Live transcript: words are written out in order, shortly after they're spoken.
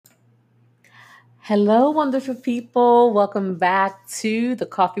Hello, wonderful people. Welcome back to the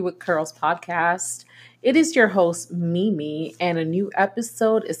Coffee with Curls podcast. It is your host, Mimi, and a new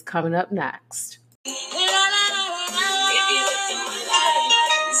episode is coming up next. Life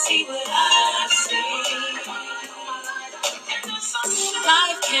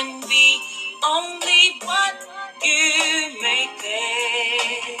can be only what you make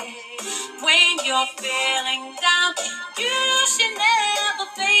it. When you're feeling down, you should never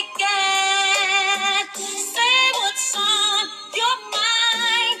fake it. Say what's on your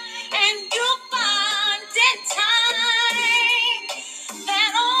mind, and you'll find in time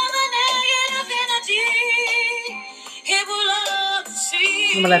that all the negative energy, it will all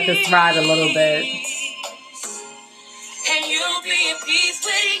see. I'm gonna let this ride a little bit. And you'll be at peace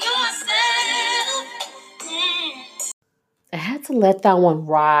with yourself. I had to let that one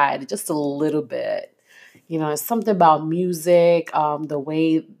ride just a little bit. You know, it's something about music, the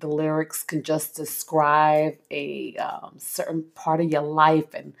way the lyrics can just describe a certain part of your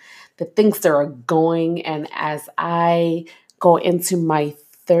life and the things that are going. And as I go into my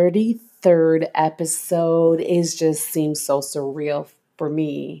 33rd episode, it just seems so surreal for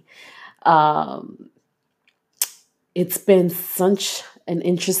me. Um, it's been such an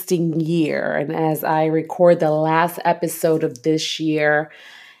interesting year. And as I record the last episode of this year,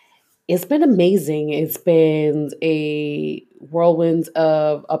 it's been amazing. It's been a whirlwind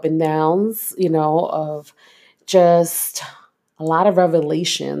of up and downs, of just a lot of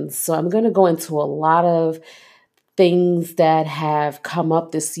revelations. So I'm going to go into a lot of things that have come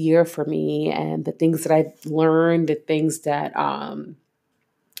up this year for me and the things that I've learned, the things that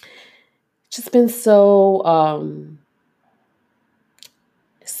just been so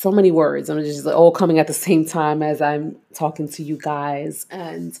many words. I'm just all coming at the same time as I'm talking to you guys.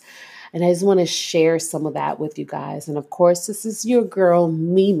 And I just want to share some of that with you guys. And of course, this is your girl,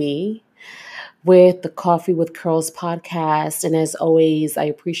 Mimi, with the Coffee with Curls podcast. And as always, I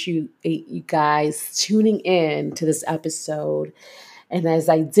appreciate you guys tuning in to this episode. And as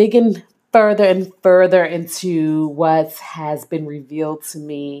I dig in further and further into what has been revealed to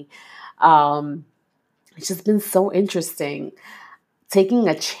me, it's just been so interesting. Taking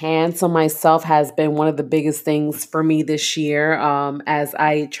a chance on myself has been one of the biggest things for me this year, as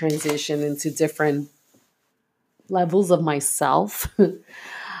I transition into different levels of myself.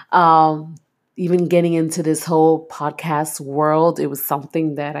 um, Even getting into this whole podcast world, it was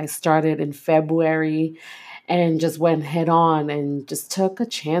something that I started in February and just went head on and just took a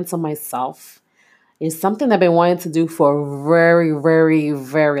chance on myself. It's something I've been wanting to do for a very, very,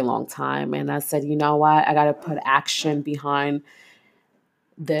 very long time. And I said, you know what? I got to put action behind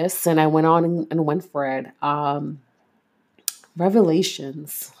this, and I went on and went for it.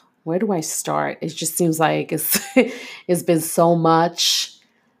 Revelations. Where do I start? It just seems like it's been so much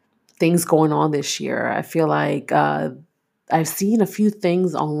things going on this year. I feel like I've seen a few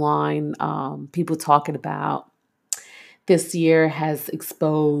things online, people talking about this year has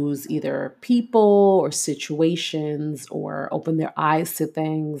exposed either people or situations or opened their eyes to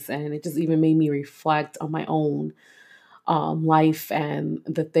things, and it just even made me reflect on my own life and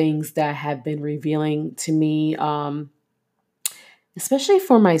the things that have been revealing to me, especially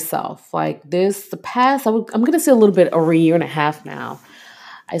for myself. Like the past, I'm going to say a little bit over a year and a half now,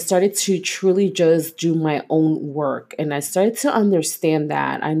 I started to truly just do my own work. And I started to understand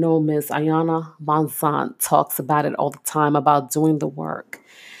that. I know Miss Ayana Bonzant talks about it all the time about doing the work.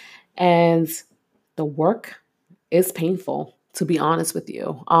 And the work is painful, to be honest with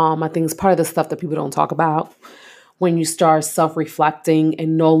you. I think it's part of the stuff that people don't talk about when you start self-reflecting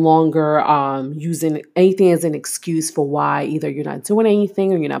and no longer using anything as an excuse for why either you're not doing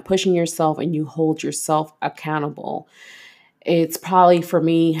anything or you're not pushing yourself, and you hold yourself accountable. It's probably for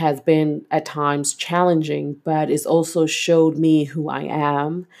me has been at times challenging, but it's also showed me who I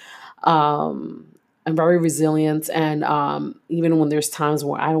am. Um, I'm very resilient, and even when there's times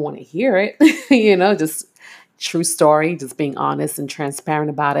where I don't want to hear it, just true story, just being honest and transparent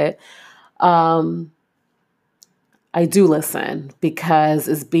about it. Um, I do listen because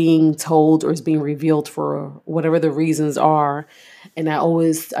it's being told or it's being revealed for whatever the reasons are. And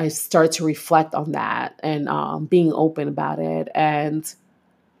I start to reflect on that and being open about it. And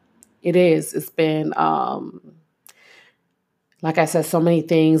it's been, like I said, so many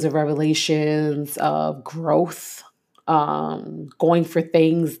things of revelations, of growth, going for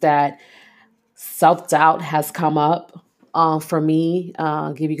things that self-doubt has come up for me.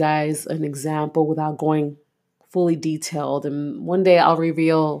 I'll give you guys an example without going fully detailed. And one day I'll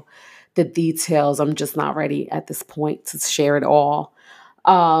reveal the details. I'm just not ready at this point to share it all.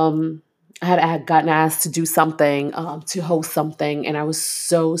 Um, I had gotten asked to do something, to host something, and I was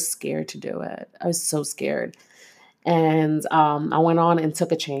so scared to do it. I was so scared. And I went on and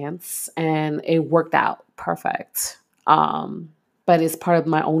took a chance, and it worked out perfect. But it's part of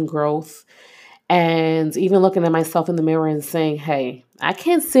my own growth. And even looking at myself in the mirror and saying, hey, I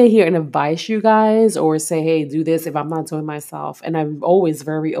can't sit here and advise you guys or say, hey, do this if I'm not doing myself. And I'm always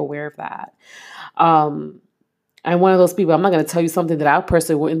very aware of that. Um, I'm one of those people, I'm not going to tell you something that I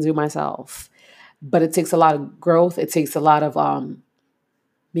personally wouldn't do myself. But it takes a lot of growth. It takes a lot of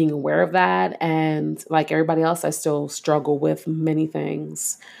being aware of that. And like everybody else, I still struggle with many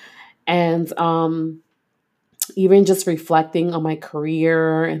things. And even just reflecting on my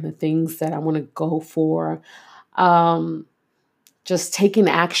career and the things that I want to go for, um, just taking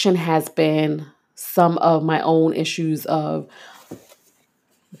action has been some of my own issues of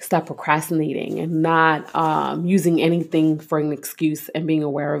stop procrastinating and not using anything for an excuse and being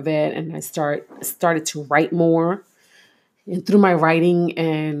aware of it. And I started to write more. And through my writing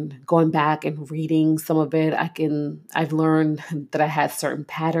and going back and reading some of it, I've learned that I had certain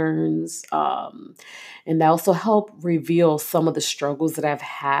patterns, and that also helped reveal some of the struggles that I've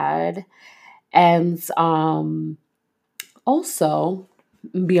had. And also,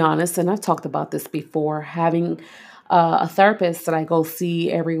 be honest, and I've talked about this before, having a therapist that I go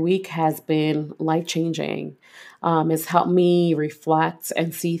see every week has been life changing. It's helped me reflect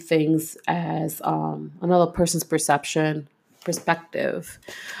and see things as another person's perspective,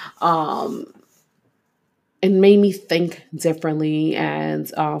 um, and made me think differently.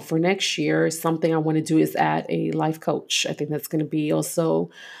 And for next year, something I want to do is add a life coach. I think that's going to be also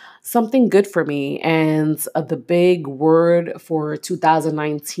something good for me. And the big word for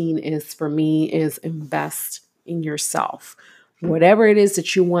 2019 is for me is invest in yourself. Whatever it is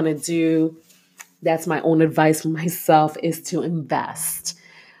that you want to do, that's my own advice for myself is to invest.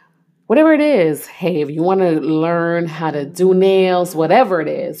 Whatever it is, hey, if you want to learn how to do nails, whatever it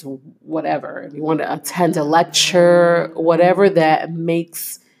is, whatever. If you want to attend a lecture, whatever that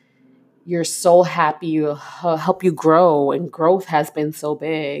makes your soul happy, will help you grow. And growth has been so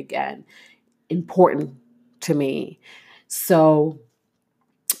big and important to me. So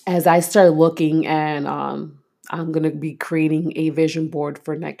as I start looking and I'm going to be creating a vision board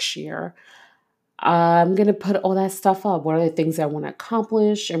for next year. I'm going to put all that stuff up. What are the things I want to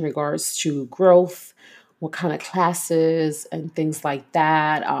accomplish in regards to growth? What kind of classes and things like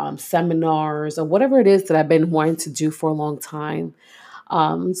that, seminars, or whatever it is that I've been wanting to do for a long time.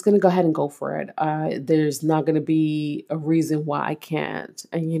 I'm just going to go ahead and go for it. There's not going to be a reason why I can't.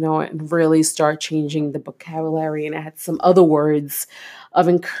 And, and really start changing the vocabulary and add some other words of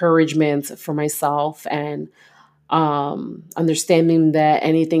encouragement for myself and understanding that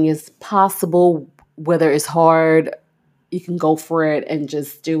anything is possible, whether it's hard, you can go for it and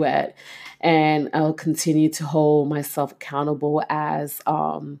just do it. And I'll continue to hold myself accountable as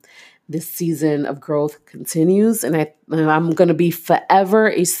this season of growth continues. And I'm going to be forever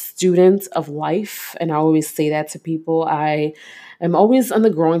a student of life. And I always say that to people. I am always on the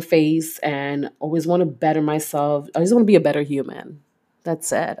growing phase and always want to better myself. I always want to be a better human.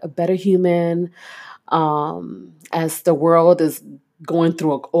 That's it, a better human, as the world is going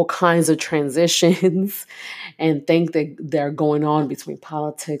through all kinds of transitions and think that they're going on between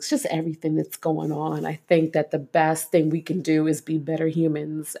politics, just everything that's going on. I think that the best thing we can do is be better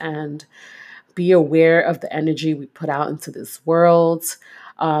humans and be aware of the energy we put out into this world.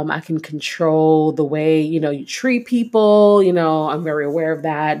 I can control the way, you treat people. I'm very aware of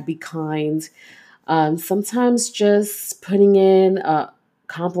that. Be kind. Sometimes just putting in,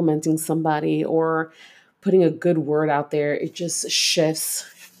 complimenting somebody or putting a good word out there, it just shifts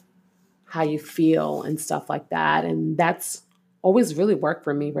how you feel and stuff like that. And that's always really worked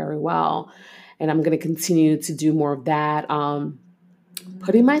for me very well. And I'm going to continue to do more of that.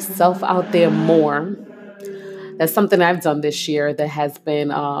 Putting myself out there more. That's something I've done this year that has been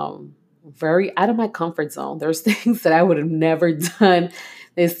very out of my comfort zone. There's things that I would have never done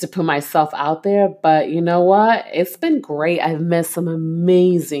is to put myself out there. But you know what? It's been great. I've met some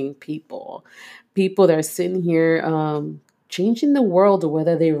amazing people. People that are sitting here changing the world,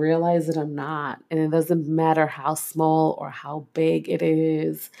 whether they realize it or not. And it doesn't matter how small or how big it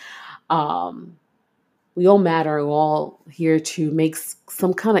is. Um, we all matter. We're all here to make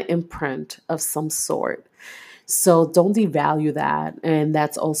some kind of imprint of some sort. So don't devalue that. And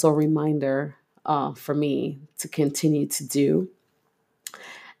that's also a reminder for me to continue to do.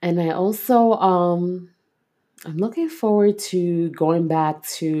 And I also, I'm looking forward to going back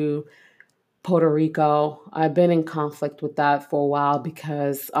to Puerto Rico. I've been in conflict with that for a while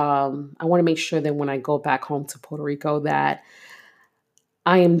because I want to make sure that when I go back home to Puerto Rico that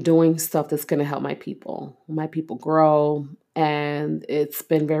I am doing stuff that's going to help my people grow. And it's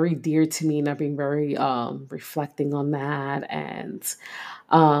been very dear to me, and I've been very reflecting on that. And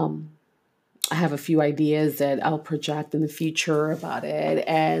um, I have a few ideas that I'll project in the future about it.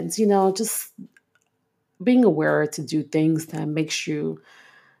 And, just being aware to do things that makes you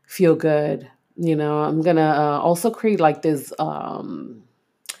feel good. I'm going to also create like this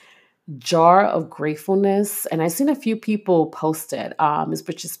jar of gratefulness, and I've seen a few people post it,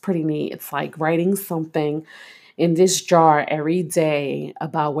 which is pretty neat. It's like writing something in this jar every day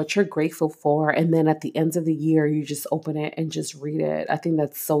about what you're grateful for, and then at the end of the year you just open it and just read it. I think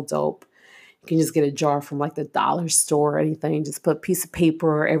that's so dope. You can just get a jar from like the dollar store or anything, just put a piece of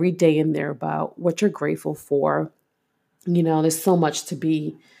paper every day in there about what you're grateful for. There's so much to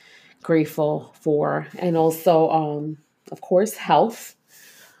be grateful for. And also, of course, health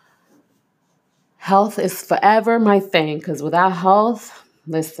is forever my thing, because without health,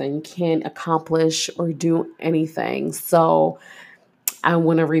 listen, you can't accomplish or do anything. So I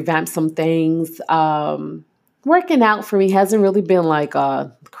want to revamp some things. Working out for me hasn't really been like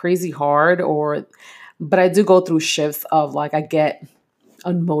crazy hard, but I do go through shifts of like I get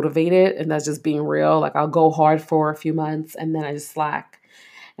unmotivated, and that's just being real. Like I'll go hard for a few months and then I just slack.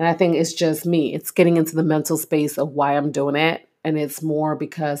 And I think it's just me. It's getting into the mental space of why I'm doing it. And it's more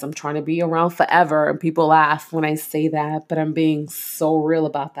because I'm trying to be around forever. And people laugh when I say that, but I'm being so real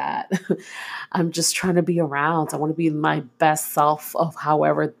about that. I'm just trying to be around. I want to be my best self of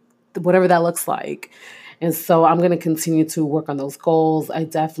whatever that looks like. And so I'm going to continue to work on those goals. I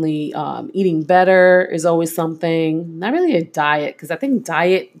definitely, eating better is always something. Not really a diet, because I think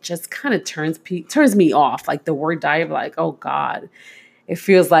diet just kind of turns me off. Like the word diet, like, oh God, it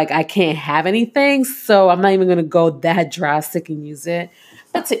feels like I can't have anything. So I'm not even going to go that drastic and use it.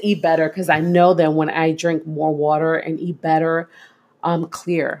 But to eat better, because I know that when I drink more water and eat better, I'm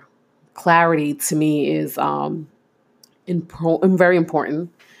clear. Clarity to me is very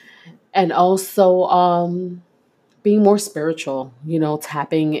important. And also being more spiritual,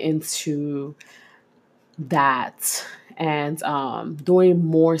 tapping into that, and doing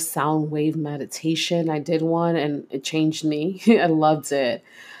more sound wave meditation. I did one and it changed me. I loved it.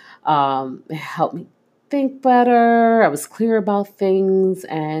 It helped me think better. I was clear about things,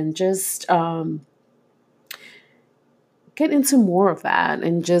 and just get into more of that,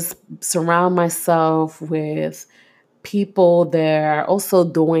 and just surround myself with people that are also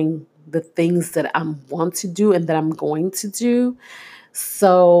doing the things that I want to do and that I'm going to do.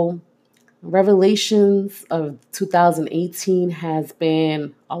 So, Revelations of 2018 has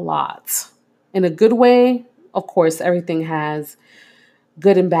been a lot. In a good way, of course, everything has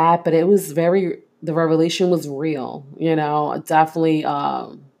good and bad, but the revelation was real, definitely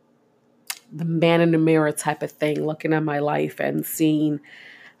the man in the mirror type of thing, looking at my life and seeing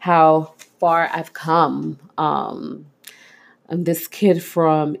how far I've come. I'm this kid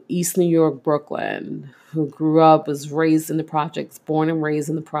from East New York, Brooklyn, who grew up, was raised in the projects, born and raised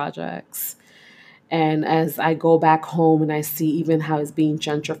in the projects. And as I go back home and I see even how it's being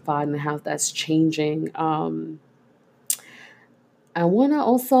gentrified and how that's changing, I want to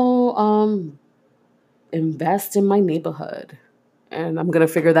also invest in my neighborhood. And I'm going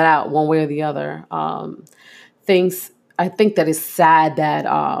to figure that out one way or the other. Things, I think that it's sad that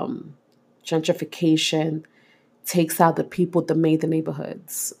gentrification takes out the people that made the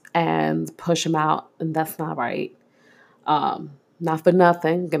neighborhoods and push them out. And that's not right. Not for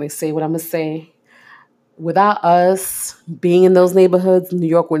nothing. I'm going to say what I'm going to say. Without us being in those neighborhoods, New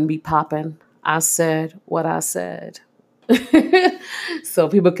York wouldn't be popping. I said what I said. So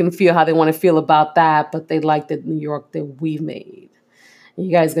people can feel how they want to feel about that, but they like the New York that we made.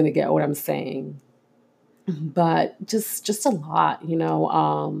 You guys gonna get what I'm saying. But just a lot,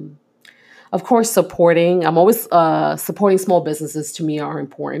 of course, supporting. I'm always supporting small businesses. To me, are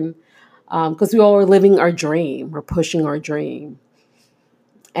important, because we all are living our dream. We're pushing our dream,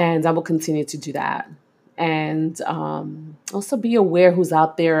 and I will continue to do that. And also be aware who's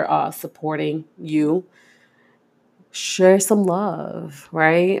out there supporting you. Share some love,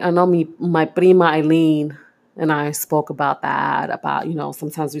 right? I know my prima Eileen and I spoke about that, about,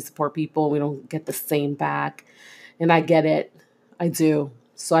 sometimes we support people, we don't get the same back. And I get it. I do.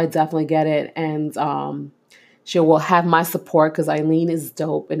 So I definitely get it. And she will have my support, because Eileen is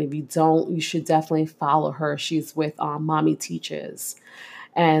dope. And if you don't, you should definitely follow her. She's with Mommy Teaches.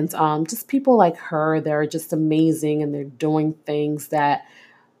 And just people like her, they're just amazing, and they're doing things that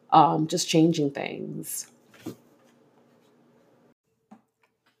just changing things.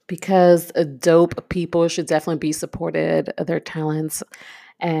 Because dope people should definitely be supported, their talents.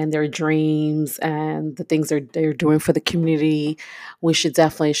 and their dreams and the things they're doing for the community. We should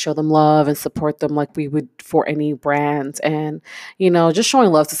definitely show them love and support them like we would for any brand. And, just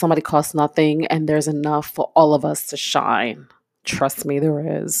showing love to somebody costs nothing, and there's enough for all of us to shine. Trust me,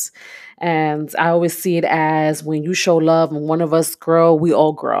 there is. And I always see it as when you show love and one of us grow, we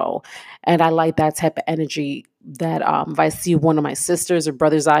all grow. And I like that type of energy that if I see one of my sisters or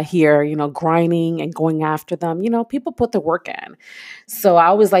brothers out here, grinding and going after them, people put the work in. So I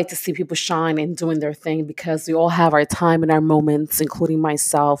always like to see people shine and doing their thing because we all have our time and our moments, including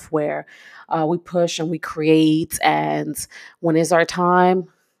myself, where we push and we create. And when it's our time,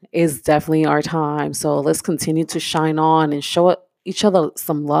 it's definitely our time. So let's continue to shine on and show each other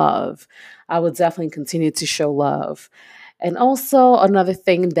some love. I would definitely continue to show love. And also, another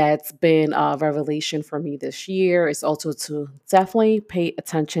thing that's been a revelation for me this year is also to definitely pay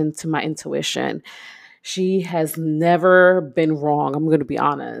attention to my intuition. She has never been wrong. I'm going to be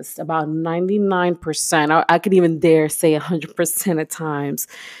honest. About 99%, I could even dare say 100% at times,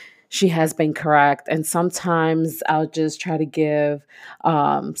 she has been correct. And sometimes I'll just try to give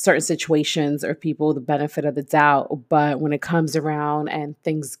certain situations or people the benefit of the doubt. But when it comes around and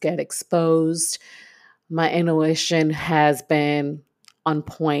things get exposed, my intuition has been on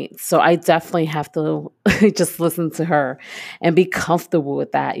point. So I definitely have to just listen to her and be comfortable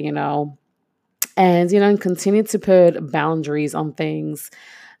with that. And continue to put boundaries on things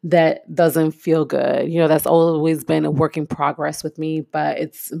that doesn't feel good. That's always been a work in progress with me, but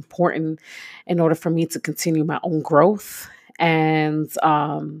it's important in order for me to continue my own growth. And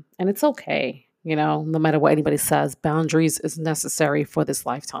it's okay. No matter what anybody says, boundaries is necessary for this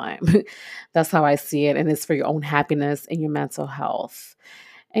lifetime. That's how I see it. And it's for your own happiness and your mental health.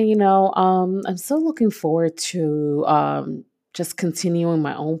 And, I'm still looking forward to just continuing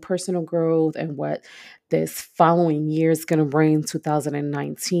my own personal growth and what this following year is going to bring,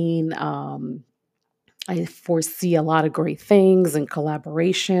 2019. I foresee a lot of great things and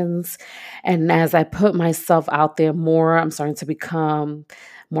collaborations. And as I put myself out there more, I'm starting to become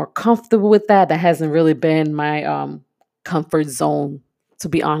more comfortable with that. That hasn't really been my comfort zone, to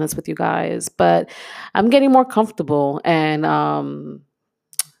be honest with you guys. But I'm getting more comfortable and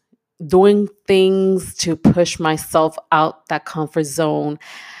doing things to push myself out that comfort zone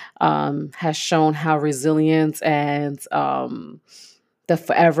has shown how resilient and the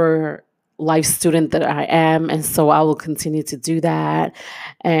forever life student that I am. And so I will continue to do that.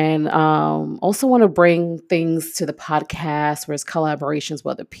 And also want to bring things to the podcast where it's collaborations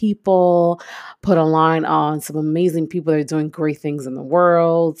with other people, put a line on some amazing people that are doing great things in the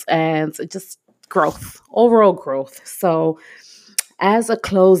world, and just growth, overall growth. So as a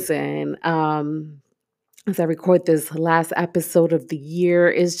closing, as I record this last episode of the year,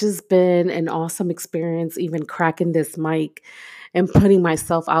 it's just been an awesome experience, even cracking this mic and putting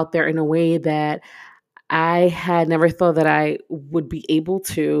myself out there in a way that I had never thought that I would be able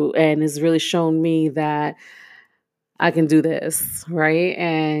to. And it's really shown me that I can do this, right?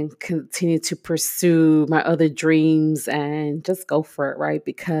 And continue to pursue my other dreams and just go for it, right?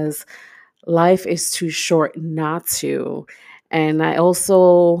 Because life is too short not to. And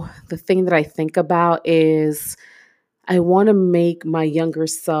the thing that I think about is I want to make my younger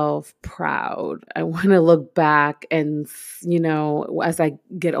self proud. I want to look back and, as I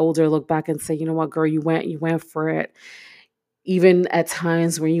get older, look back and say, you know what, girl, you went for it. Even at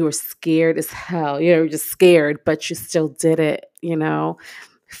times when you were scared as hell, you're just scared, but you still did it.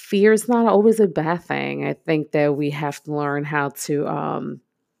 Fear is not always a bad thing. I think that we have to learn how to,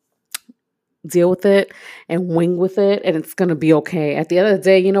 deal with it and wing with it, and it's going to be okay. At the end of the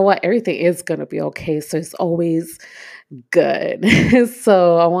day, you know what? Everything is going to be okay. So it's always good.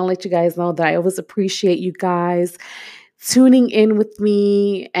 So I want to let you guys know that I always appreciate you guys tuning in with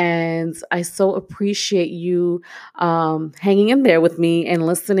me, and I so appreciate you hanging in there with me and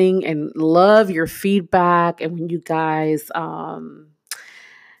listening, and love your feedback. And when you guys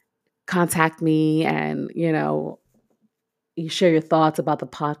contact me and you share your thoughts about the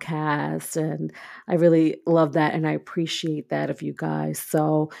podcast, and I really love that and I appreciate that of you guys.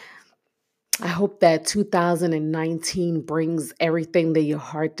 So I hope that 2019 brings everything that your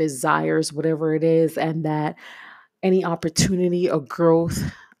heart desires, whatever it is, and that any opportunity or growth,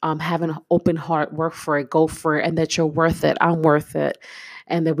 have an open heart, work for it, go for it, and that you're worth it. I'm worth it.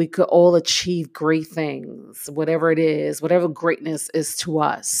 And that we could all achieve great things, whatever it is, whatever greatness is to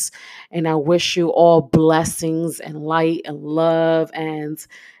us. And I wish you all blessings and light and love and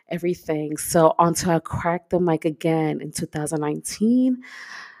everything. So until I crack the mic again in 2019,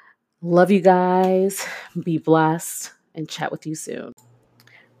 love you guys. Be blessed and chat with you soon.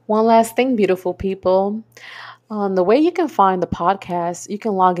 One last thing, beautiful people. The way you can find the podcast, you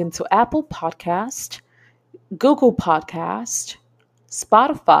can log into Apple Podcast, Google Podcast,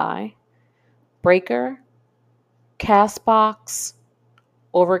 Spotify, Breaker, Castbox,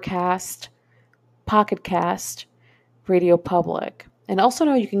 Overcast, Pocket Cast, Radio Public. And also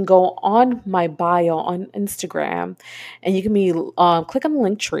know you can go on my bio on Instagram and you can click on the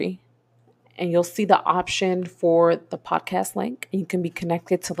link tree and you'll see the option for the podcast link and you can be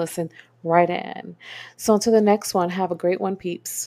connected to listen right in. So until the next one, have a great one, peeps.